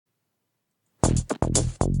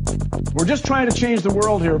We're just trying to change the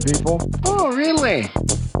world here, people. Oh, really?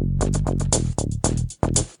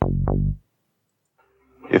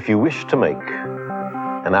 If you wish to make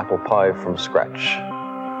an apple pie from scratch,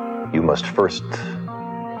 you must first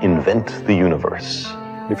invent the universe.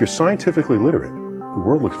 If you're scientifically literate, the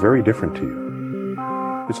world looks very different to you.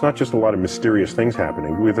 It's not just a lot of mysterious things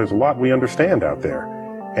happening. There's a lot we understand out there,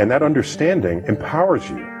 and that understanding empowers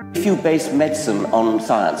you. If you base medicine on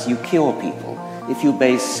science, you cure people. If you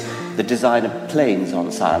base the design of planes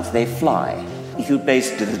on science, they fly. If you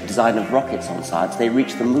base the design of rockets on science, they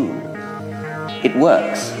reach the moon. It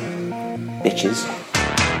works, bitches.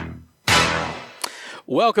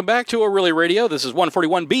 Welcome back to ORLY Radio. This is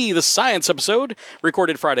 141B, the science episode,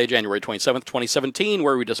 recorded Friday, January 27th, 2017,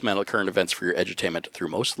 where we dismantle current events for your edutainment through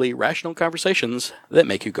mostly rational conversations that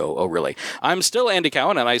make you go, oh, really? I'm still Andy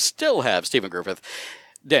Cowen, and I still have Stephen Griffith,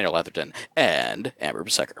 Daniel Atherton, and Amber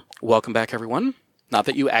Biesecker. Welcome back, everyone. Not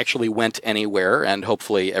that you actually went anywhere, and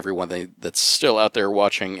hopefully everyone that's still out there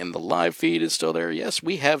watching in the live feed is still there. Yes,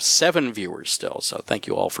 we have 7 viewers still, so thank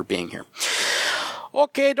you all for being here.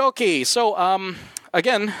 Okay, dokie. So,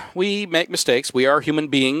 again, we make mistakes. We are human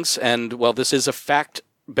beings, and, well, this is a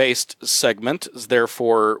fact-based segment.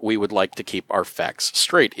 Therefore, we would like to keep our facts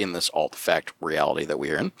straight in this alt-fact reality that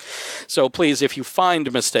we're in. So please, if you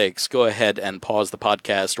find mistakes, go ahead and pause the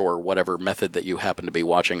podcast or whatever method that you happen to be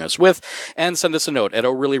watching us with, and send us a note at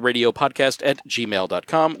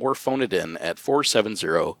orlyradiopodcast@gmail.com or phone it in at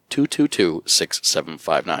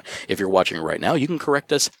 470-222-6759. If you're watching right now, you can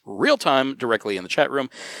correct us real-time directly in the chat room,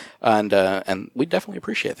 and we definitely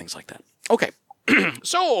appreciate things like that. Okay.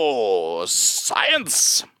 So,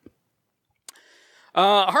 science.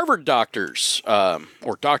 Harvard doctors,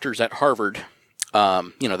 or doctors at Harvard,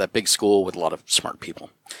 that big school with a lot of smart people.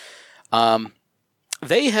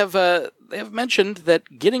 They have mentioned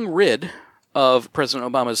that getting rid of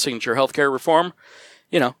President Obama's signature healthcare reform,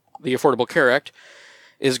 the Affordable Care Act,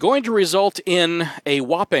 is going to result in a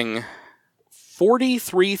whopping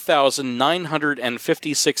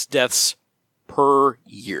 43,956 deaths per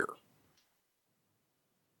year.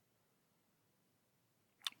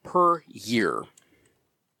 Per year.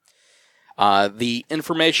 The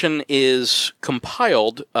information is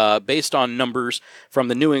compiled based on numbers from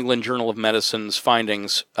the New England Journal of Medicine's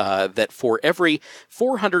findings that for every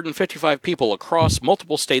 455 people across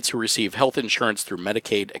multiple states who receive health insurance through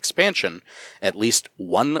Medicaid expansion, at least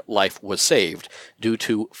one life was saved due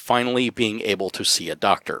to finally being able to see a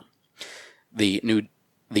doctor. The New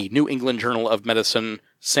England Journal of Medicine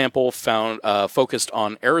sample focused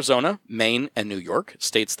on Arizona, Maine, and New York,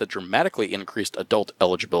 states that dramatically increased adult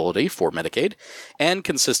eligibility for Medicaid, and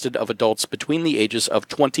consisted of adults between the ages of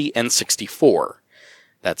 20 and 64.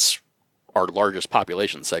 That's our largest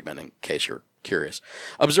population segment, in case you're curious.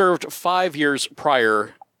 Observed 5 years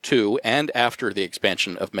prior to and after the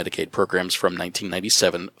expansion of Medicaid programs from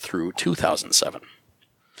 1997 through 2007.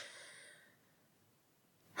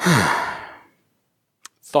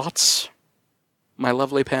 Thoughts? My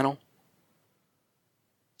lovely panel?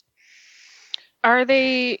 Are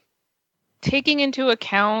they taking into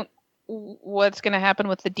account what's going to happen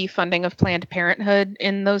with the defunding of Planned Parenthood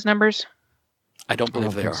in those numbers? I don't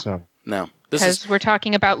believe they are. So. No. Because we're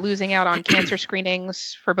talking about losing out on cancer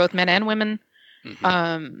screenings for both men and women,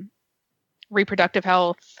 reproductive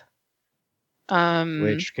health.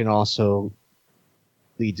 Which can also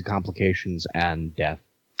lead to complications and death.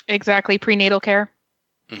 Exactly, prenatal care.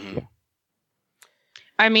 Mm-hmm.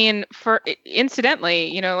 I mean,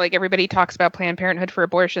 incidentally, like everybody talks about Planned Parenthood for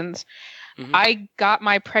abortions. Mm-hmm. I got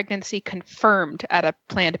my pregnancy confirmed at a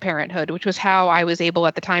Planned Parenthood, which was how I was able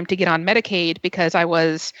at the time to get on Medicaid, because I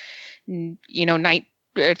was, 20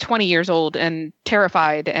 years old and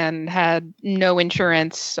terrified and had no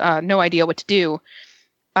insurance, no idea what to do.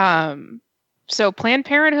 So Planned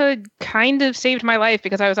Parenthood kind of saved my life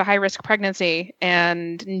because I was a high-risk pregnancy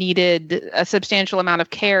and needed a substantial amount of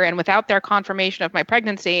care. And without their confirmation of my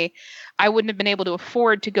pregnancy, I wouldn't have been able to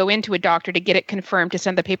afford to go into a doctor to get it confirmed, to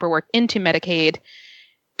send the paperwork into Medicaid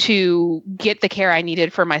to get the care I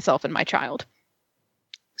needed for myself and my child.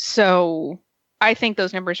 So I think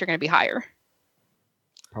those numbers are going to be higher.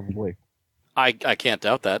 Probably. I can't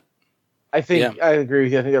doubt that. I think I agree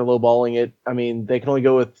with you. I think they're lowballing it. I mean, they can only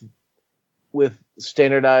go with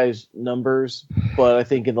standardized numbers, but I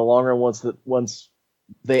think in the long run, once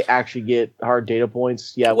they actually get hard data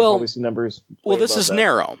points, we'll probably see numbers. Well, this is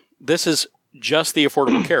narrow. This is just the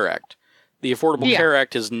Affordable Care Act. The Affordable Care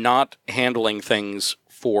Act is not handling things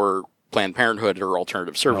for Planned Parenthood or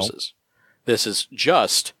alternative services. No. This is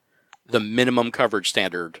just the minimum coverage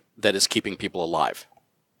standard that is keeping people alive.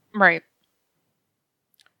 Right.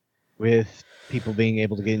 with people being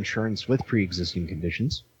able to get insurance with pre-existing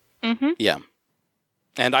conditions. Mm-hmm. Yeah.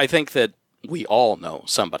 And I think that we all know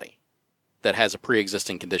somebody that has a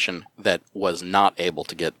pre-existing condition that was not able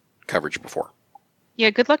to get coverage before. Yeah,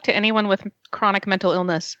 good luck to anyone with chronic mental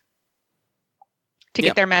illness to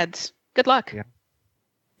get their meds. Good luck. Yeah.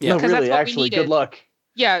 Yeah. No, really, actually, good luck.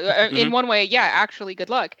 Yeah, in one way, yeah, actually, good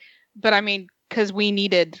luck. But I mean, because we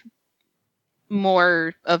needed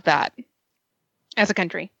more of that as a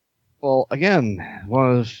country. Well, again,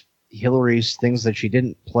 one of Hillary's things that she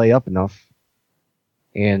didn't play up enough,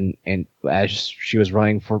 and as she was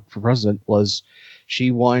running for president, was she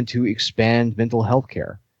wanted to expand mental health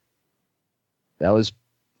care. That was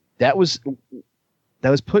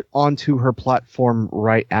put onto her platform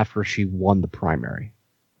right after she won the primary.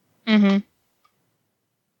 Mm-hmm.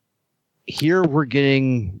 Here we're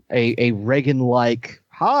getting a Reagan-like,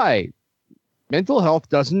 hi, mental health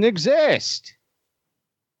doesn't exist.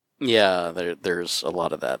 Yeah, there's a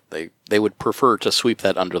lot of that. They would prefer to sweep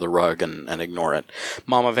that under the rug and ignore it.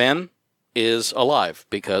 Mama Van is alive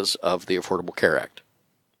because of the Affordable Care Act.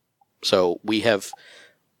 So we have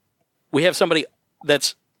somebody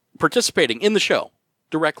that's participating in the show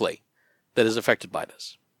directly that is affected by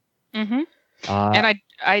this. Mm-hmm. And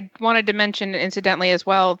I wanted to mention, incidentally, as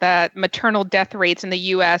well, that maternal death rates in the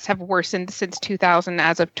U.S. have worsened since 2000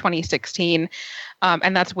 as of 2016.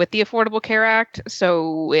 And that's with the Affordable Care Act.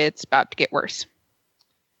 So it's about to get worse.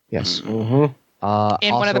 Yes. Mm-hmm.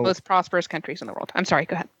 In one of the most prosperous countries in the world. I'm sorry,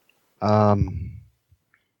 go ahead.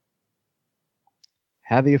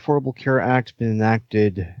 Had the Affordable Care Act been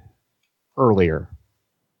enacted earlier,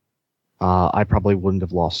 I probably wouldn't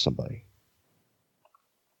have lost somebody.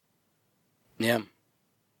 Yeah.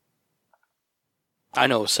 I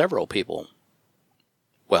know several people.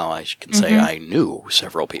 Well, I can say I knew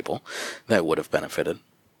several people that would have benefited.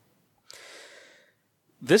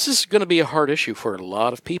 This is going to be a hard issue for a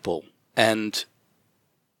lot of people, and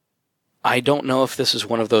I don't know if this is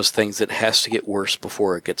one of those things that has to get worse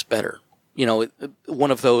before it gets better. You know,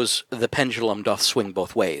 one of those, the pendulum doth swing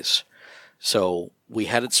both ways. So we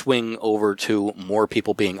had it swing over to more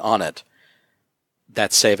people being on it.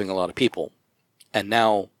 That's saving a lot of people. And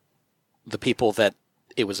now the people that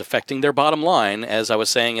it was affecting their bottom line, as I was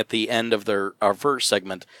saying at the end of our first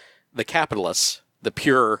segment, the capitalists, the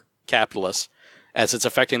pure capitalists, as it's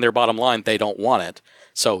affecting their bottom line, they don't want it.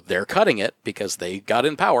 So they're cutting it because they got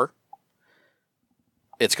in power.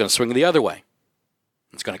 It's going to swing the other way.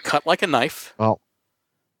 It's going to cut like a knife. Well,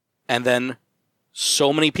 and then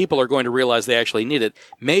so many people are going to realize they actually need it.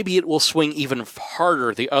 Maybe it will swing even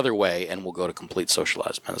harder the other way and we'll go to complete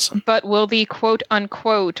socialized medicine. But will the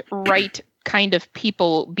quote-unquote right kind of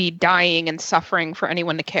people be dying and suffering for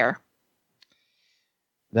anyone to care?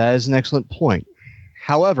 That is an excellent point.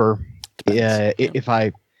 However, if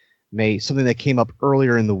I may, something that came up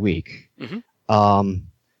earlier in the week,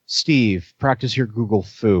 Steve, practice your Google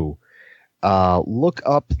foo. Look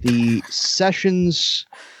up the Sessions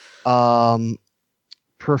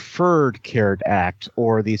Preferred Care Act,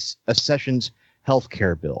 or the Sessions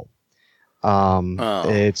Healthcare Bill.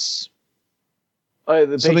 It's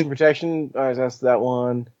the patient protection. I was asked that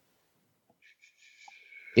one.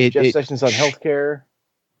 Jeff Sessions on healthcare.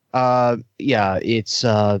 Yeah, it's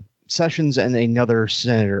Sessions and another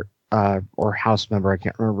senator or House member, I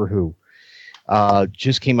can't remember who,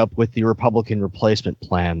 just came up with the Republican replacement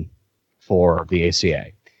plan for the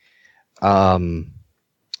ACA.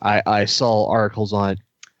 I saw articles on it.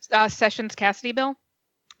 Sessions Cassidy bill?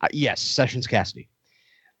 Yes, Sessions Cassidy.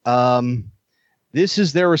 This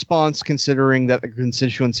is their response, considering that the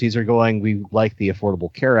constituencies are going, we like the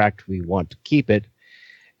Affordable Care Act, we want to keep it,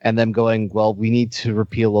 and them going, well, we need to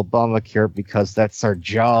repeal Obamacare because that's our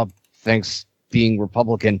job, thanks being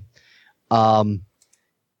Republican. And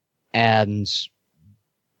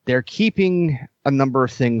they're keeping a number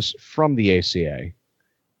of things from the ACA.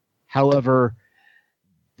 However,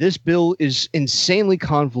 this bill is insanely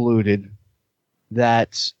convoluted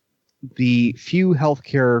that the few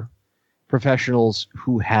healthcare professionals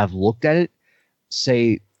who have looked at it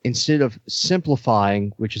say, instead of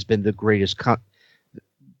simplifying, which has been the greatest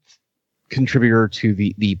contributor to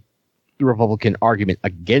the Republican argument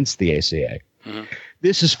against the ACA,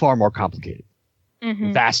 this is far more complicated,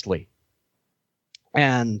 vastly.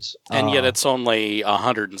 And yet it's only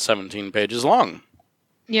 117 pages long.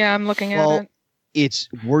 Yeah, I'm looking at it. It's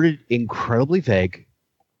worded incredibly vague.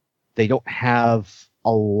 They don't have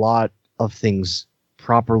a lot of things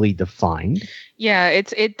properly defined. Yeah,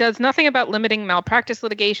 it does nothing about limiting malpractice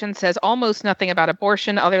litigation, says almost nothing about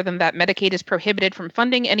abortion other than that Medicaid is prohibited from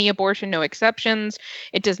funding any abortion, no exceptions.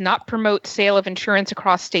 It does not promote sale of insurance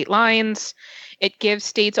across state lines. It gives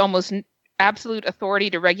states almost absolute authority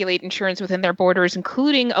to regulate insurance within their borders,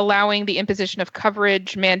 including allowing the imposition of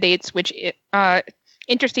coverage mandates, which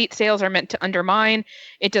interstate sales are meant to undermine.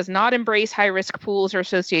 It does not embrace high-risk pools or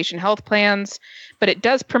association health plans, but it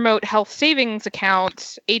does promote health savings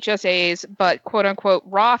accounts, HSAs, but quote-unquote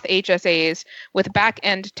Roth HSAs with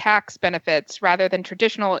back-end tax benefits rather than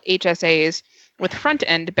traditional HSAs with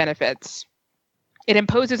front-end benefits. It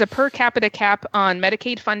imposes a per capita cap on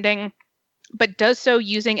Medicaid funding, but does so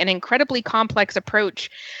using an incredibly complex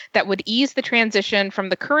approach that would ease the transition from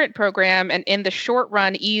the current program and in the short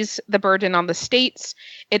run ease the burden on the states.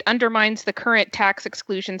 It undermines the current tax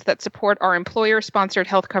exclusions that support our employer-sponsored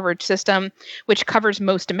health coverage system, which covers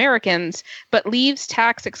most Americans, but leaves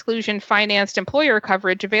tax exclusion-financed employer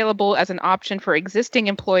coverage available as an option for existing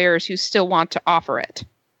employers who still want to offer it.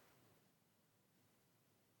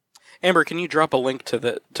 Amber, can you drop a link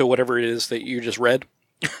to whatever it is that you just read?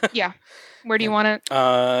 Yeah. Where do you want it?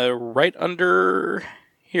 Right under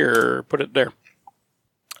here. Put it there.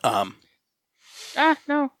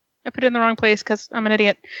 No. I put it in the wrong place because I'm an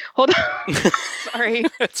idiot. Hold on. Sorry.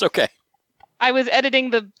 It's okay. I was editing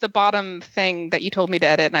the bottom thing that you told me to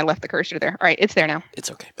edit, and I left the cursor there. All right, it's there now. It's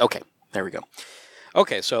okay. Okay, there we go.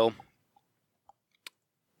 Okay, so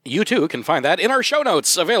you too can find that in our show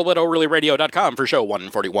notes, available at ORLYRADIO.com for show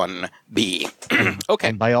 141B. Okay.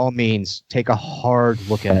 And by all means, take a hard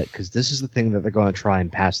look at it, because this is the thing that they're going to try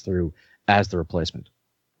and pass through as the replacement.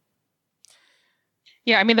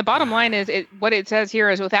 Yeah, I mean, the bottom line is, what it says here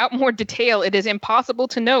is, without more detail, it is impossible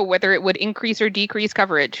to know whether it would increase or decrease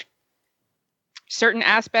coverage. Certain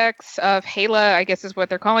aspects of HALA, I guess is what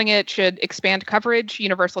they're calling it, should expand coverage,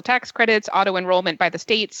 universal tax credits, auto-enrollment by the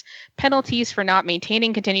states, penalties for not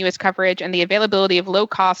maintaining continuous coverage, and the availability of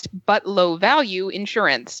low-cost but low-value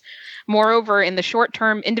insurance. Moreover, in the short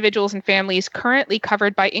term, individuals and families currently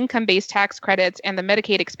covered by income-based tax credits and the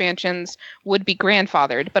Medicaid expansions would be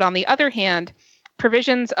grandfathered. But on the other hand,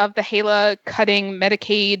 provisions of the HALA cutting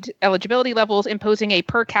Medicaid eligibility levels, imposing a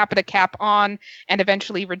per capita cap on, and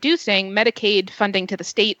eventually reducing Medicaid funding to the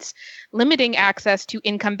states, limiting access to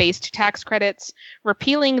income-based tax credits,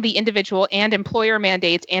 repealing the individual and employer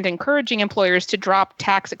mandates, and encouraging employers to drop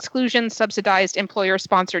tax exclusions, subsidized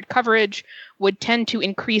employer-sponsored coverage, would tend to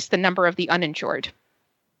increase the number of the uninsured.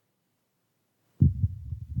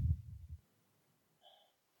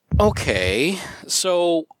 Okay,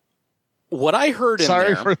 so what I heard in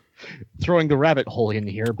Sorry there... for throwing the rabbit hole in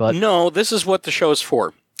here, but... No, this is what the show's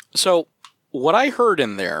for. So, what I heard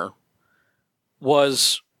in there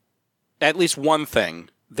was at least one thing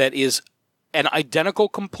that is an identical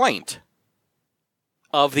complaint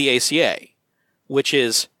of the ACA, which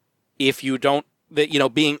is if you don't...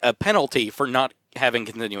 being a penalty for not having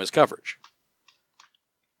continuous coverage.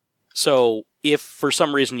 So, if for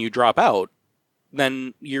some reason you drop out,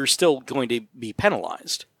 then you're still going to be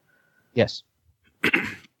penalized. Yes.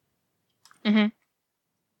 Mm-hmm.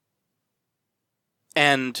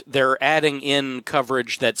 And they're adding in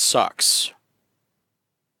coverage that sucks.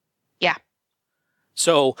 Yeah.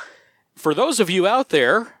 So, for those of you out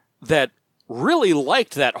there that really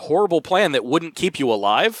liked that horrible plan that wouldn't keep you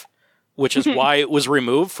alive, which is why it was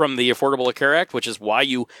removed from the Affordable Care Act, which is why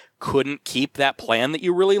you couldn't keep that plan that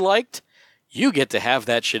you really liked, you get to have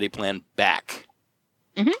that shitty plan back.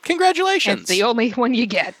 Mm-hmm. Congratulations. That's the only one you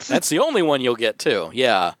get. That's the only one you'll get, too.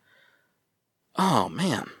 Yeah. Oh,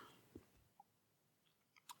 man.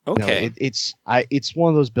 Okay. No, it's one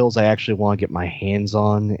of those bills I actually want to get my hands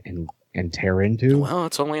on and tear into. Well,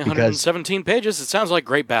 it's only 117 pages. It sounds like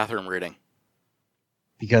great bathroom reading.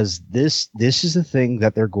 Because this is the thing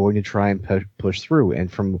that they're going to try and push through.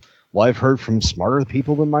 And from what I've heard from smarter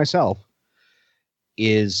people than myself,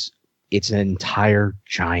 is it's an entire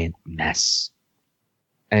giant mess.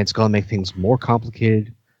 And it's going to make things more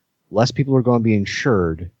complicated. Less people are going to be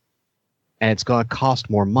insured. And it's going to cost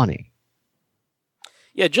more money.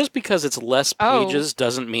 Yeah, just because it's less pages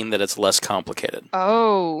doesn't mean that it's less complicated.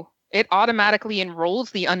 Oh, it automatically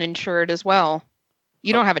enrolls the uninsured as well.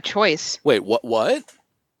 You don't have a choice. Wait, what?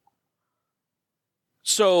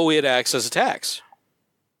 So it acts as a tax,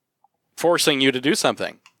 forcing you to do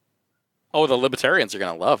something. Oh, the libertarians are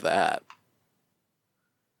going to love that.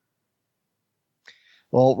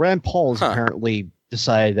 Well, Rand Paul has apparently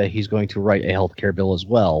decided that he's going to write a healthcare bill as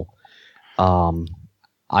well.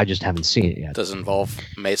 I just haven't seen it yet. Does it involve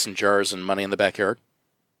mason jars and money in the backyard?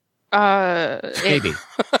 Maybe.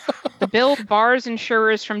 bill bars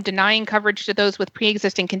insurers from denying coverage to those with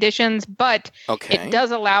pre-existing conditions, but it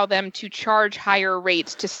does allow them to charge higher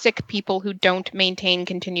rates to sick people who don't maintain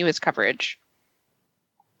continuous coverage.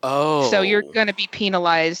 Oh. So you're going to be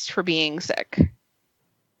penalized for being sick.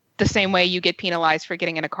 The same way you get penalized for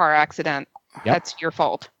getting in a car accident. Yep. That's your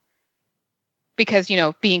fault. Because,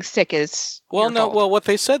 being sick is your fault. Well, what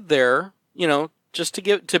they said there, just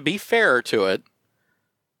to be fair to it,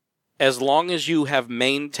 as long as you have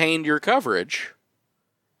maintained your coverage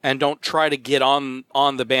and don't try to get on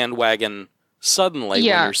the bandwagon suddenly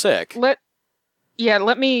when you're sick. Let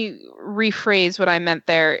me rephrase what I meant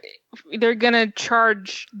there. They're going to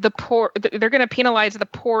charge the poor, they're going to penalize the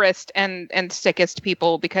poorest and sickest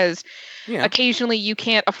people because occasionally you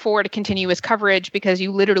can't afford continuous coverage because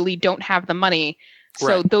you literally don't have the money.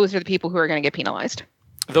 So those are the people who are going to get penalized.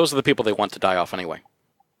 Those are the people they want to die off anyway.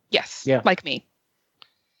 Yes, like me.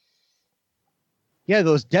 Yeah,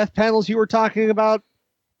 those death panels you were talking about,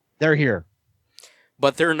 they're here.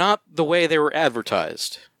 But they're not the way they were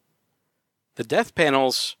advertised. The death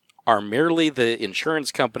panels are merely the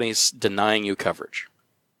insurance companies denying you coverage.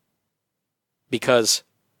 Because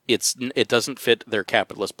it doesn't fit their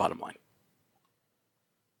capitalist bottom line.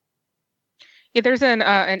 Yeah, there's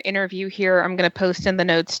an interview here I'm going to post in the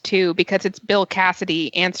notes too, because it's Bill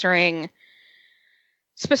Cassidy answering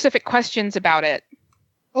specific questions about it.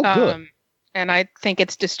 Oh, good. And I think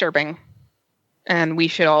it's disturbing, and we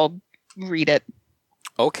should all read it.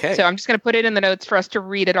 Okay. So I'm just going to put it in the notes for us to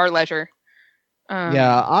read at our leisure.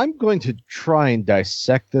 Yeah, I'm going to try and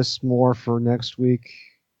dissect this more for next week.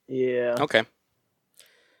 Yeah. Okay.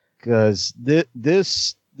 Because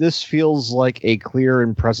this feels like a clear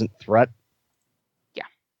and present threat. Yeah.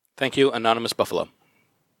 Thank you, Anonymous Buffalo.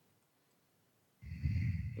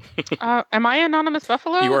 Am I Anonymous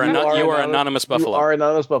Buffalo? You are Anonymous Buffalo. You are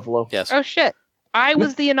Anonymous Buffalo. Yes. Oh, shit. I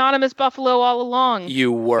was the Anonymous Buffalo all along.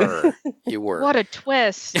 You were. What a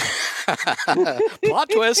twist. Plot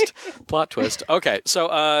twist. Okay,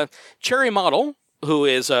 so Cherry Model, who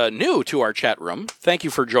is new to our chat room, thank you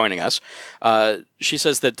for joining us. She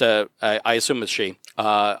says that, I assume it's she,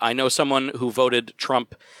 I know someone who voted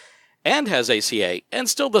Trump and has ACA and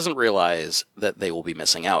still doesn't realize that they will be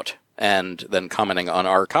missing out. And then commenting on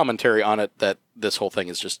our commentary on it, that this whole thing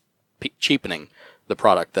is just cheapening the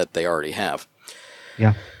product that they already have.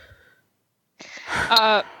 Yeah.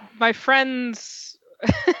 My friends,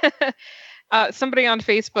 somebody on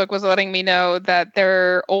Facebook was letting me know that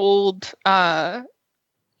their old, one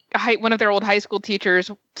of their old high school teachers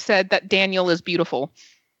said that Daniel is beautiful.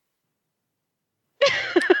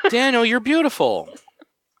 Daniel, you're beautiful.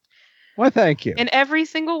 Why, thank you. In every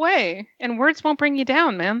single way. And words won't bring you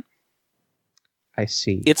down, man. I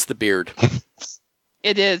see. It's the beard.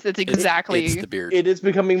 It is. It's exactly. It's the beard. It is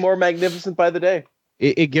becoming more magnificent by the day.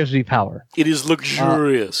 It gives me power. It is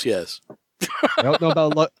luxurious, yes. I don't know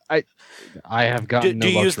about I have gotten. Do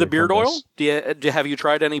you use the beard oil? Have you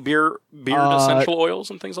tried any beard essential oils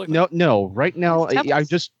and things like that? No. Right now,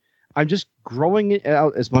 I'm just growing it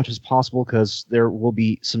out as much as possible because there will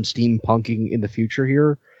be some steampunking in the future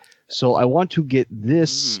here. So I want to get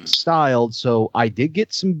this styled. So I did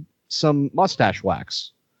get some mustache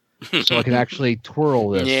wax, so I can actually twirl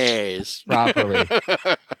this properly.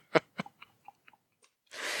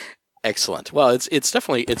 Excellent. Well, it's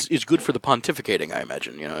definitely it's good for the pontificating, I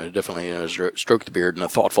imagine. Definitely stroke the beard in a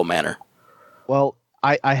thoughtful manner. Well,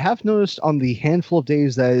 I have noticed on the handful of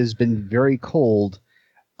days that it has been very cold,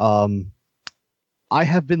 I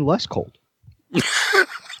have been less cold.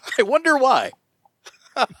 I wonder why.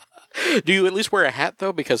 Do you at least wear a hat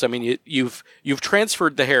though? Because I mean, you've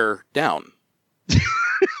transferred the hair down.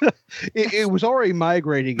 It was already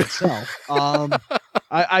migrating itself.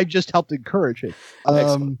 I just helped encourage it.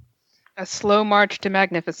 A slow march to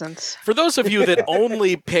magnificence. For those of you that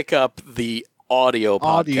only pick up the audio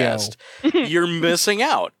podcast, you're missing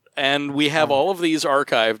out. And we have all of these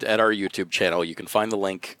archived at our YouTube channel. You can find the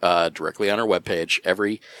link directly on our webpage.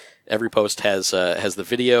 Every post has the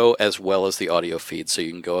video as well as the audio feed, so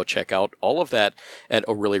you can go check out all of that at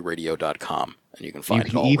orlyradio.com, and you can find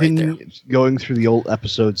it all right there. Going through the old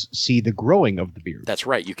episodes, see the growing of the beard. That's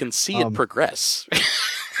right. You can see it progress.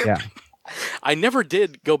 Yeah. I never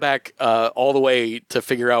did go back all the way to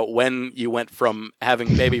figure out when you went from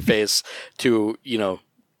having baby face to,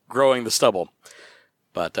 growing the stubble.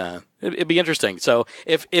 But it'd be interesting. So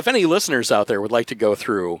if any listeners out there would like to go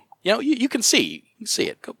through, you can see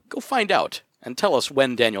it. Go find out and tell us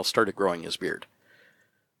when Daniel started growing his beard.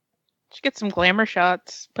 Should get some glamour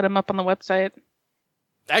shots. Put them up on the website.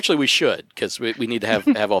 Actually, we should, because we need to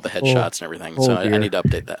have all the headshots and everything. So I need to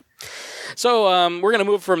update that. So we're going to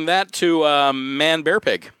move from that to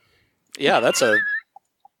ManBearPig. that's a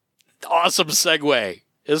awesome segue,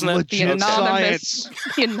 isn't it? Legit science.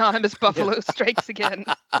 The anonymous buffalo strikes again.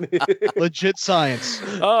 Legit science.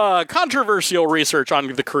 Controversial research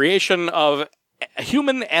on the creation of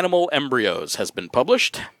human animal embryos has been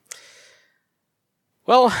published.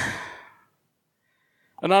 Well,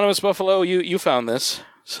 anonymous buffalo, you found this,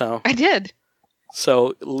 so I did.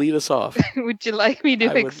 So lead us off. Would you like me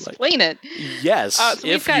to explain it? Yes, so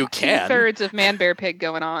if you can. 2/3 of ManBearPig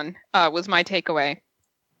going on was my takeaway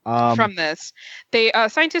from this.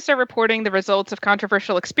 Scientists are reporting the results of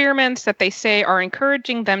controversial experiments that they say are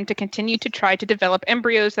encouraging them to continue to try to develop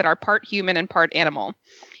embryos that are part human and part animal.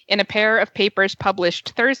 In a pair of papers published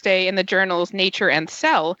Thursday in the journals Nature and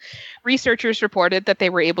Cell, researchers reported that they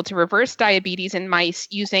were able to reverse diabetes in mice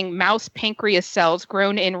using mouse pancreas cells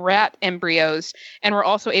grown in rat embryos, and were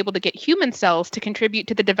also able to get human cells to contribute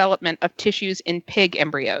to the development of tissues in pig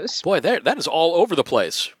embryos. Boy, that is all over the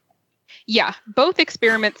place. Yeah, both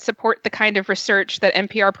experiments support the kind of research that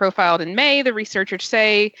NPR profiled in May. The researchers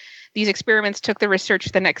say these experiments took the research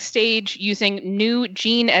to the next stage, using new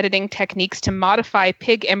gene editing techniques to modify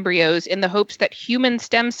pig embryos in the hopes that human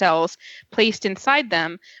stem cells placed inside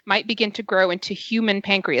them might begin to grow into human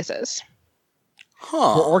pancreases.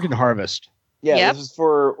 Huh. For organ harvest. Yeah, Yep. This is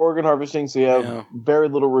for organ harvesting, so you have very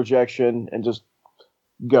little rejection and just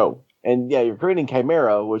go. And yeah, you're creating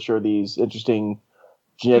chimera, which are these interesting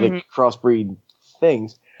genetic crossbreed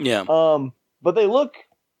things. Yeah. But they look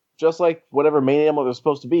just like whatever main animal they're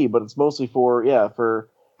supposed to be, but it's mostly for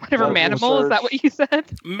Whatever manimal, is that what you said?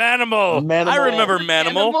 Manimal. I remember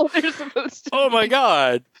Manimal. They're supposed to Oh my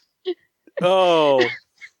god. Oh.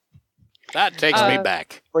 That takes me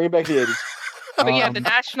back. Bring it back to the 80s. But yeah, the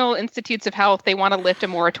National Institutes of Health, they want to lift a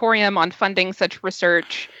moratorium on funding such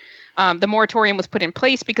research. The moratorium was put in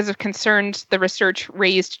place because of concerns the research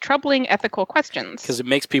raised troubling ethical questions. Because it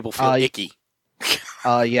makes people feel icky.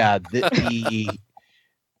 Yeah,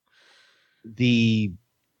 the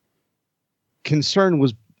concern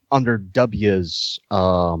was under W's.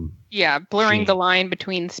 Blurring the line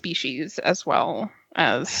between species as well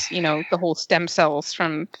as, the whole stem cells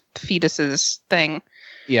from fetuses thing.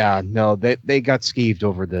 Yeah, no, they got skeeved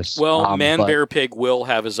over this. Well, ManBearPig will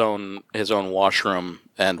have his own washroom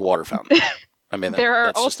and water fountain. I mean, there are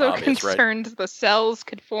that's also obvious, concerns right? the cells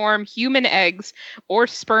could form human eggs or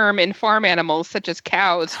sperm in farm animals such as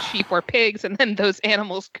cows, sheep, or pigs, and then those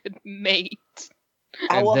animals could mate.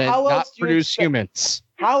 And then not produce humans.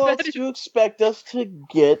 How else do you expect us to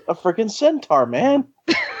get a freaking centaur, man?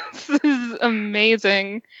 This is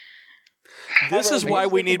amazing. This is why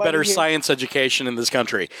we need better science education in this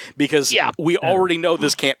country, because we already know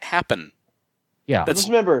this can't happen. Yeah. Just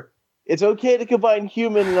remember, it's okay to combine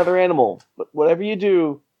human and other animal, but whatever you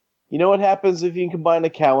do, you know what happens if you can combine a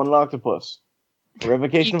cow and an octopus?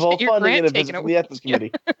 Revocation of all funding and a visit from the ethics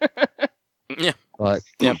committee. Yeah. But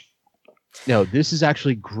no, this is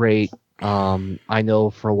actually great. I know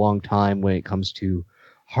for a long time when it comes to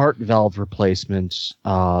heart valve replacements,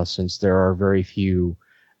 since there are very few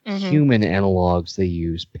human analogs, they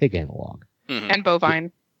use pig analog. And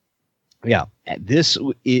bovine. Yeah.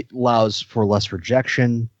 It allows for less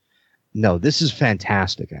rejection. No, this is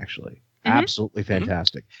fantastic, actually. Absolutely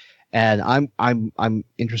fantastic. And I'm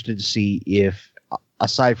interested to see if,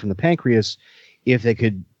 aside from the pancreas, if they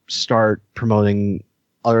could start promoting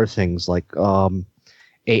other things like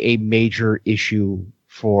a major issue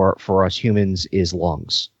for us humans is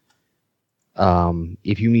lungs.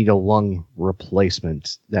 If you need a lung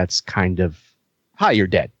replacement, that's kind of you're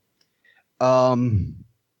dead. So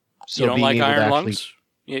you don't like iron lungs?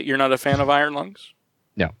 You're not a fan of iron lungs?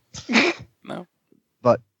 No. No.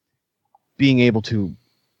 But being able to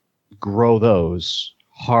grow those,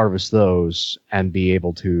 harvest those, and be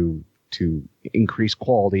able to increase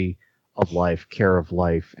quality of life, care of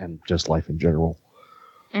life, and just life in general.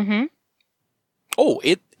 Oh,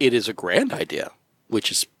 it is a grand idea,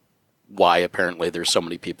 which is why apparently there's so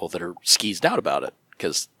many people that are skeezed out about it.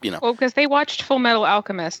 Because, Well, because they watched Full Metal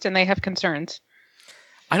Alchemist and they have concerns.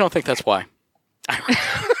 I don't think that's why. I'm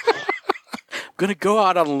going to go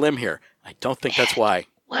out on a limb here. I don't think that's why.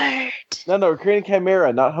 Word. No, we're creating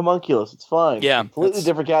chimera, not homunculus. It's fine. Yeah. Completely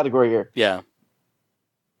different category here. Yeah.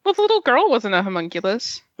 Well, the little girl wasn't a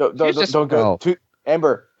homunculus. Don't go.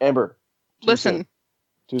 Amber. Listen.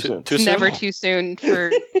 Too soon. Too soon? Never too soon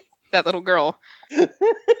for that little girl.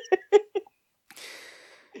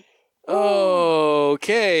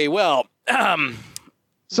 Okay, well.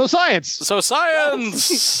 So science!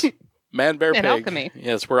 ManBearPig. And alchemy.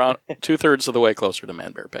 Yes, we're on 2/3 of the way closer to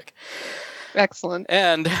ManBearPig. Excellent.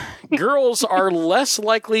 And girls are less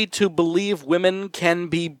likely to believe women can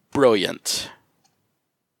be brilliant.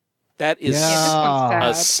 That is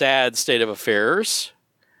a sad state of affairs.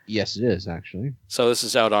 Yes, it is, actually. So this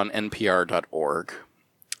is out on npr.org.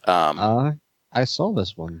 I saw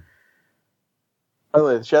this one. By the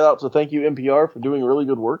way, shout out to thank you, NPR, for doing really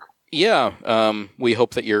good work. Yeah, we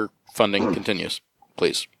hope that your funding continues,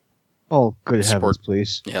 please. Oh, good heavens,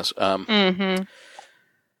 please. Yes.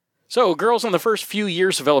 So, girls in the first few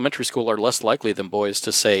years of elementary school are less likely than boys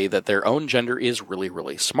to say that their own gender is really,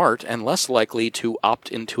 really smart, and less likely to opt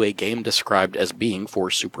into a game described as being for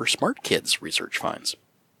super smart kids, research finds.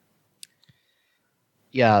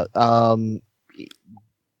 Yeah,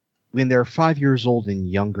 when they're 5 years old and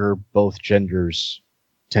younger, both genders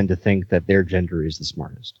tend to think that their gender is the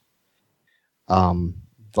smartest. But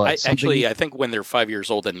I think when they're 5 years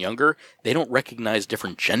old and younger, they don't recognize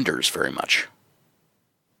different genders very much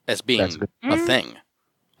as being a thing.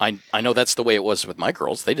 I know that's the way it was with my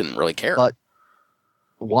girls. They didn't really care. But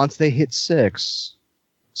once they hit 6,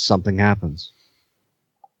 something happens.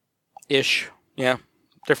 Ish. Yeah.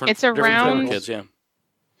 Different. It's around kids, yeah.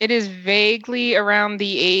 It is vaguely around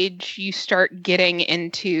the age you start getting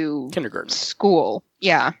into kindergarten school.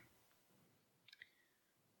 Yeah.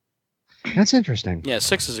 That's interesting. Yeah,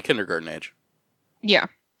 6 is a kindergarten age. Yeah.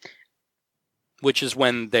 Which is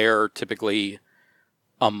when they're typically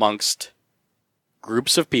amongst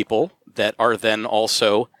groups of people that are then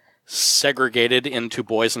also segregated into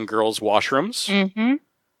boys and girls washrooms. Mm-hmm.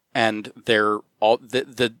 And they're all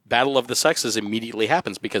the battle of the sexes immediately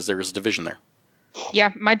happens because there is a division there.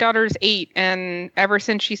 Yeah, my daughter's 8, and ever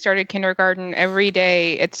since she started kindergarten, every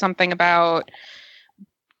day it's something about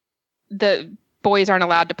the boys aren't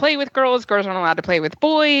allowed to play with girls aren't allowed to play with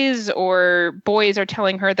boys, or boys are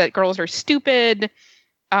telling her that girls are stupid.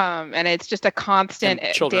 And it's just a constant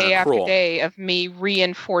day after day of me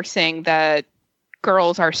reinforcing that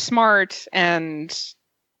girls are smart and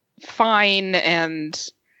fine and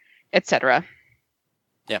etc.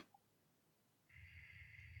 Yeah.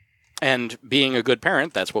 And being a good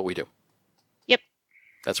parent, that's what we do. Yep.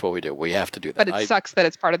 That's what we do. We have to do that. But it sucks that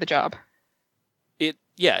it's part of the job.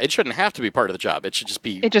 It shouldn't have to be part of the job. It should just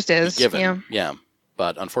be. It just is. Given. Yeah.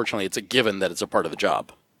 But unfortunately, it's a given that it's a part of the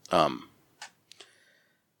job.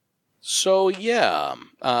 So yeah,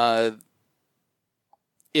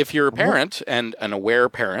 if you're a parent and an aware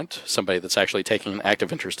parent, somebody that's actually taking an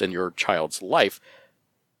active interest in your child's life,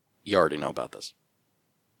 you already know about this.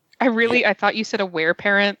 I thought you said aware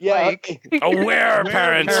parent. Yeah. Aware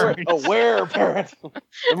parent. Aware parent.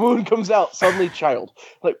 The moon comes out, suddenly child.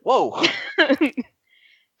 Like, whoa.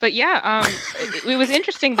 But yeah, it was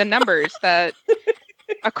interesting, the numbers that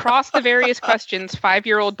across the various questions,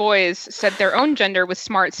 5-year-old boys said their own gender was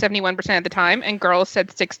smart 71% of the time, and girls said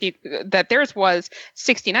that theirs was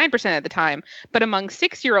 69% of the time. But among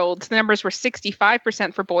 6-year-olds, the numbers were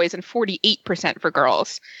 65% for boys and 48% for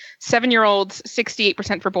girls. 7-year-olds,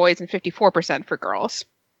 68% for boys and 54% for girls.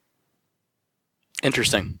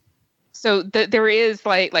 Interesting. So there is,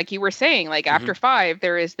 like you were saying, like after 5,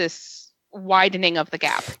 there is this widening of the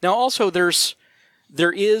gap. Now, also, there is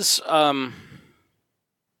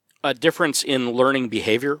a difference in learning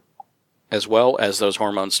behavior, as well as those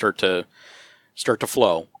hormones start to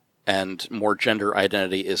flow, and more gender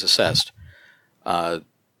identity is assessed.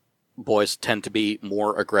 Boys tend to be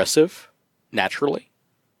more aggressive naturally.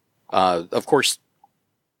 Of course,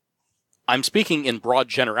 I'm speaking in broad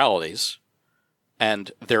generalities.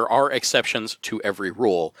 And there are exceptions to every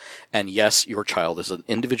rule. And yes, your child is an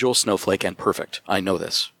individual snowflake and perfect. I know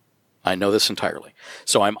this. I know this entirely.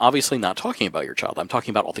 So I'm obviously not talking about your child. I'm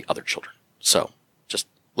talking about all the other children. So just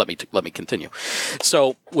let me continue.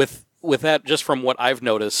 So with that, just from what I've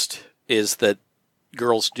noticed, is that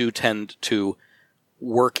girls do tend to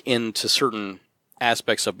work into certain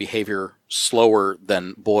aspects of behavior slower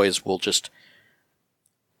than boys will just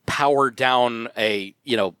power down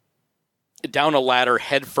down a ladder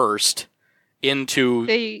head first into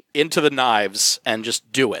the knives and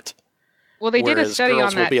just do it. Well, they did a study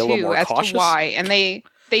on that too as cautious. To why, and they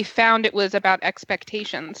found it was about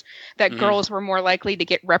expectations, that girls were more likely to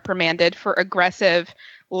get reprimanded for aggressive,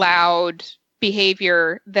 loud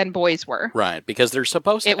behavior than boys were. Right, because they're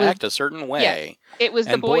supposed to act a certain way. Yes, it was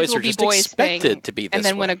the boys will be boys thing, to be this and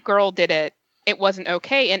then way. when a girl did it, it wasn't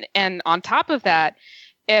okay. And on top of that,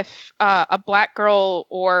 if a black girl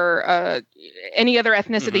or any other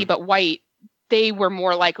ethnicity but white, they were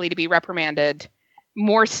more likely to be reprimanded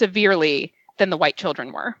more severely than the white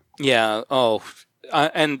children were. Yeah. Oh,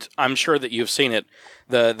 and I'm sure that you've seen it.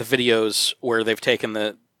 The videos where they've taken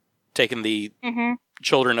the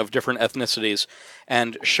children of different ethnicities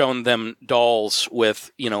and shown them dolls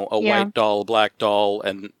with, a white doll, a black doll,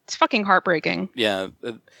 and it's fucking heartbreaking. Yeah.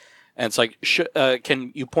 And it's like,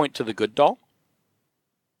 can you point to the good doll?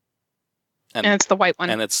 And it's the white one.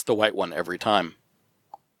 And it's the white one every time.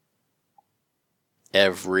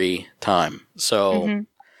 Every time. So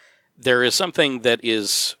there is something that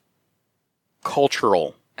is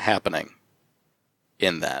cultural happening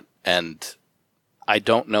in that. And I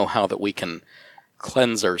don't know how that we can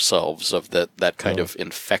cleanse ourselves of that kind of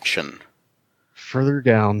infection. Further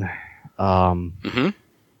down,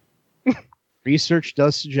 research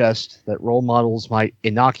does suggest that role models might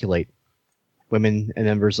inoculate women and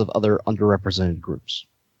members of other underrepresented groups.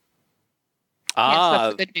 Yes,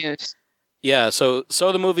 that's the good news. Yeah, so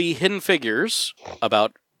the movie Hidden Figures,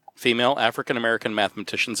 about female African-American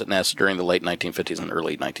mathematicians at NASA during the late 1950s and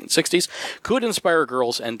early 1960s, could inspire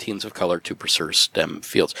girls and teens of color to pursue STEM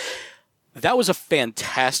fields. That was a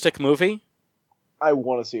fantastic movie. I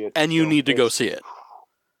want to see it. And you need to go see it.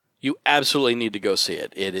 You absolutely need to go see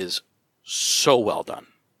it. It is so well done.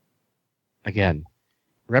 Again,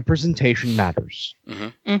 representation matters.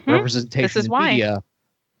 Representation in media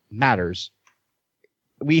matters.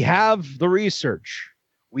 We have the research.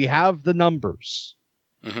 We have the numbers.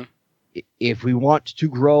 If we want to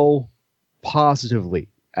grow positively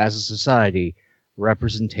as a society,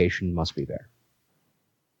 representation must be there.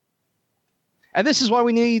 And this is why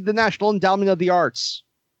we need the National Endowment of the Arts.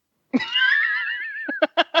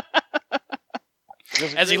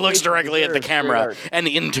 As he looks directly at the camera and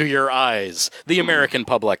into your eyes, the American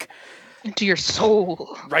public. Into your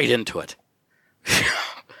soul. Right into it.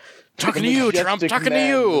 Talking to you, Trump. Talking to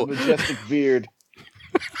you. The majestic beard.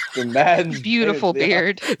 Demands beautiful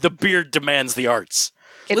beard. The beard demands the arts.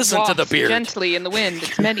 Listen to the beard. Gently in the wind,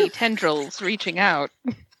 its many tendrils reaching out.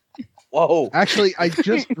 Whoa. Actually, I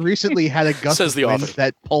just recently had a gust Says of the wind author.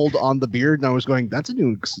 that pulled on the beard, and I was going, that's a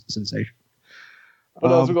new sensation.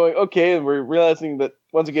 But also going, okay, and we're realizing that,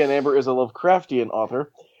 once again, Amber is a Lovecraftian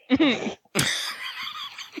author.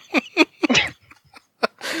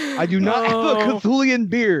 I do not have a Cthulhian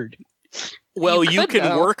beard. Well, you could, can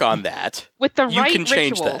though. work on that. With the You right can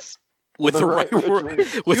change rituals. that. With the right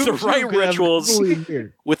rituals,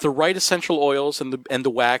 Beard. with the right essential oils and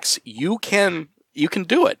the wax, you can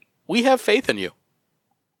do it. We have faith in you.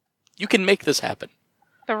 You can make this happen.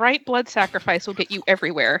 The right blood sacrifice will get you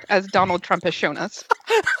everywhere, as Donald Trump has shown us.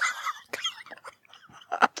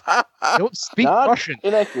 Don't speak Not Russian.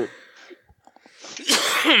 inaccurate.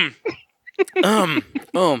 Oh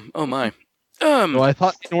my. No, I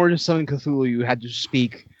thought in order to summon Cthulhu, you had to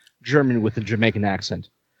speak German with a Jamaican accent.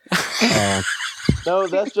 No,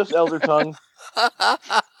 that's just Elder Tongue.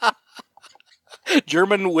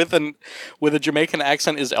 German with a Jamaican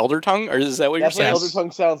accent is elder tongue, or is that what That's you're what saying? Elder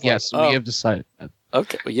Tongue sounds like. Yes, we have decided that.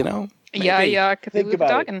 Okay, well, you know. Maybe. Yeah, Think Cthulhu's about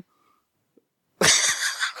talking.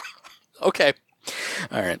 Okay.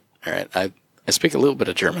 All right. I speak a little bit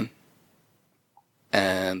of German,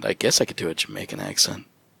 and I guess I could do a Jamaican accent.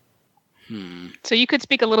 So you could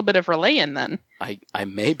speak a little bit of Relayan then. I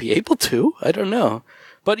may be able to. I don't know.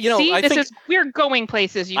 But, you know, See, I think we're going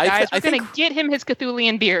places, you guys. We're going to get him his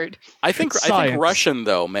Cthulian beard. I think Russian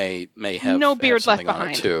though may have No beard have left something on it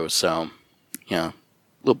behind. too. So, yeah,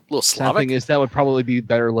 little Sad Slavic. thing is, that would probably be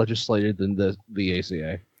better legislated than the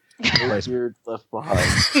ACA. No beard left behind.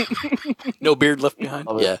 No beard left behind.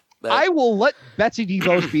 Love it. Yeah, that- I will let Betsy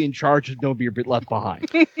DeVos be in charge of No Beard Left Behind.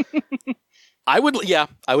 I would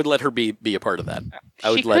let her be a part of that.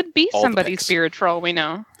 I would She let could be all the somebody's picks. beard for all we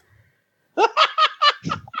know.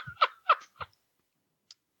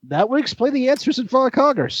 That would explain the answers in front of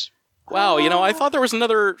Congress. Wow, you know, I thought there was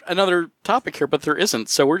another topic here, but there isn't.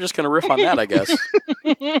 So we're just going to riff on that, I guess.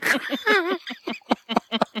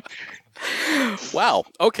 Wow.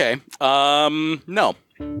 Okay. No.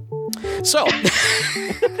 So,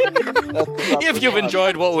 if you've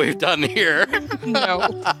enjoyed what we've done here, No.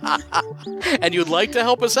 and you'd like to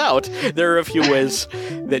help us out, there are a few ways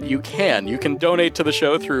that you can. You can donate to the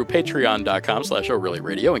show through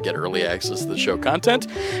patreon.com/ORLYRadio and get early access to the show content.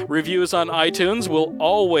 Reviews on iTunes will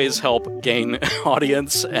always help gain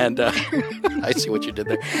audience, and I see what you did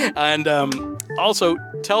there. And also,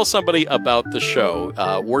 tell somebody about the show.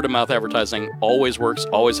 Word-of-mouth advertising always works,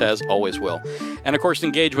 always has, always will. And, of course,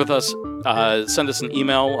 engage with us. Send us an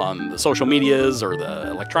email on the social medias or the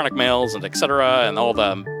electronic mails and etc. and all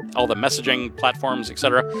the messaging platforms,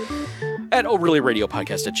 etc. at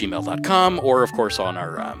orlyradiopodcast@gmail.com, or of course on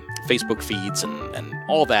our Facebook feeds and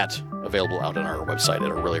all that available out on our website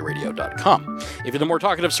at orlyradio.com. If you're the more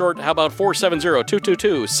talkative sort, how about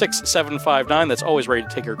 470-222-6759? That's always ready to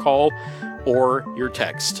take your call or your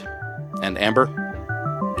text. And Amber,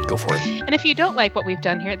 Go for it. And if you don't like what we've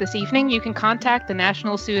done here this evening, you can contact the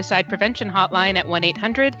National Suicide Prevention Hotline at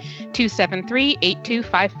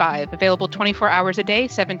 1-800-273-8255, available 24 hours a day,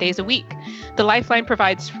 7 days a week. The Lifeline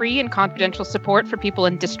provides free and confidential support for people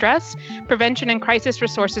in distress, prevention and crisis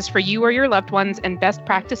resources for you or your loved ones, and best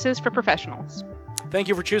practices for professionals. Thank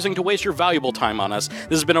you for choosing to waste your valuable time on us.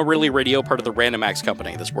 This has been ORLY Radio, part of the Random Acts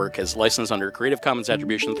Company. This work is licensed under Creative Commons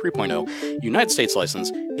Attribution 3.0, United States license,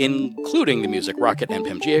 including the music Rocket and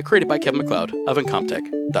Pimgia, created by Kevin MacLeod of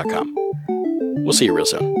Incomptech.com. We'll see you real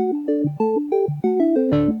soon.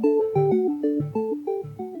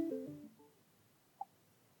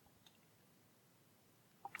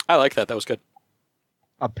 I like that. That was good.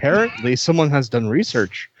 Apparently, someone has done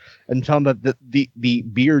research and found that the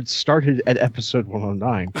beard started at episode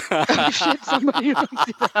 109. Oh, shit, somebody owns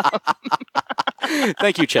it.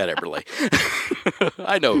 Thank you, Chad Eberle.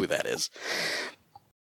 I know who that is.